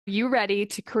You ready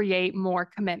to create more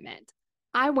commitment?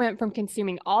 I went from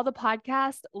consuming all the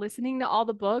podcasts, listening to all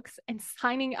the books, and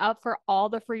signing up for all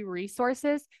the free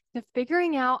resources to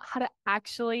figuring out how to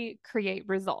actually create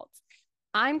results.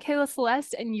 I'm Kayla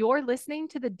Celeste, and you're listening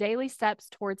to the Daily Steps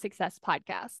Toward Success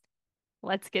podcast.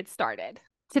 Let's get started.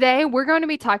 Today, we're going to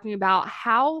be talking about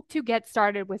how to get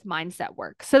started with mindset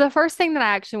work. So, the first thing that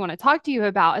I actually want to talk to you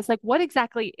about is what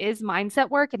exactly is mindset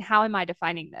work and how am I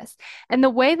defining this? And the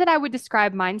way that I would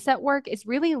describe mindset work is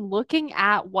really looking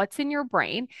at what's in your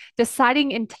brain,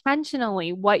 deciding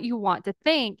intentionally what you want to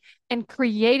think, and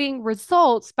creating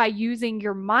results by using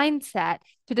your mindset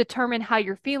to determine how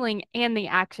you're feeling and the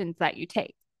actions that you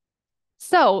take.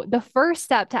 So, the first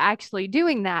step to actually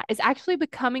doing that is actually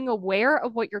becoming aware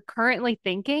of what you're currently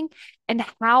thinking and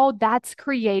how that's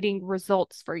creating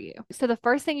results for you. So, the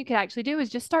first thing you can actually do is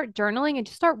just start journaling and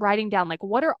just start writing down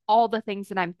what are all the things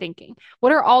that I'm thinking?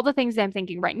 What are all the things that I'm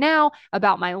thinking right now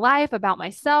about my life, about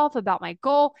myself, about my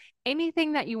goal?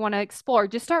 Anything that you want to explore,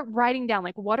 just start writing down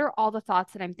what are all the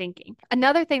thoughts that I'm thinking.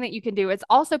 Another thing that you can do is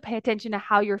also pay attention to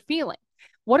how you're feeling.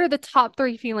 What are the top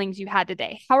three feelings you had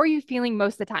today? How are you feeling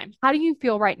most of the time? How do you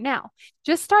feel right now?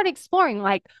 Just start exploring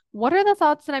what are the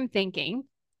thoughts that I'm thinking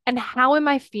and how am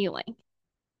I feeling?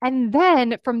 And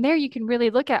then from there, you can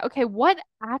really look at, okay, what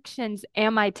actions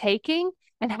am I taking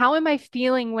and how am I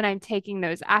feeling when I'm taking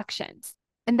those actions?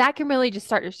 And that can really just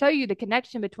start to show you the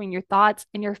connection between your thoughts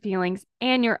and your feelings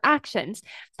and your actions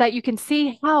so that you can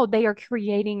see how they are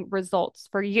creating results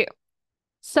for you.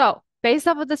 So, based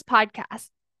off of this podcast,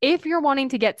 if you're wanting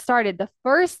to get started, the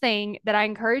first thing that I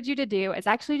encourage you to do is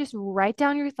actually just write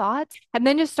down your thoughts and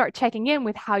then just start checking in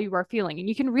with how you are feeling. And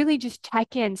you can really just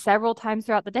check in several times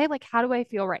throughout the day, how do I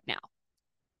feel right now?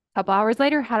 A couple hours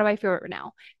later, how do I feel right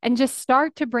now? And just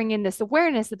start to bring in this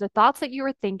awareness of the thoughts that you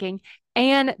are thinking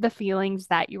and the feelings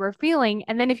that you are feeling.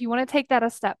 And then if you want to take that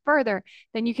a step further,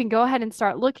 then you can go ahead and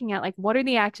start looking at what are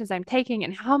the actions I'm taking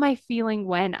and how am I feeling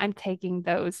when I'm taking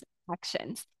those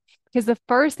actions? Because the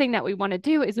first thing that we want to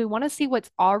do is we want to see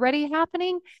what's already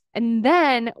happening. And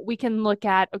then we can look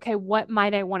at, okay, what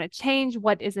might I want to change?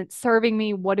 What isn't serving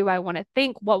me? What do I want to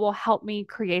think? What will help me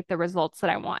create the results that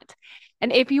I want?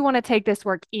 And if you want to take this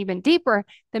work even deeper,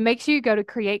 then make sure you go to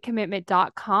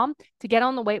createcommitment.com to get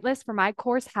on the wait list for my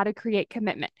course, How to Create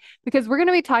Commitment, because we're going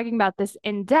to be talking about this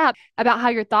in depth about how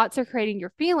your thoughts are creating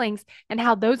your feelings and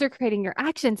how those are creating your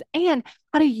actions and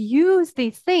how to use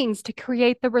these things to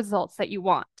create the results that you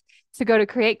want. So go to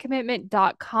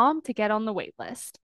createcommitment.com to get on the wait list.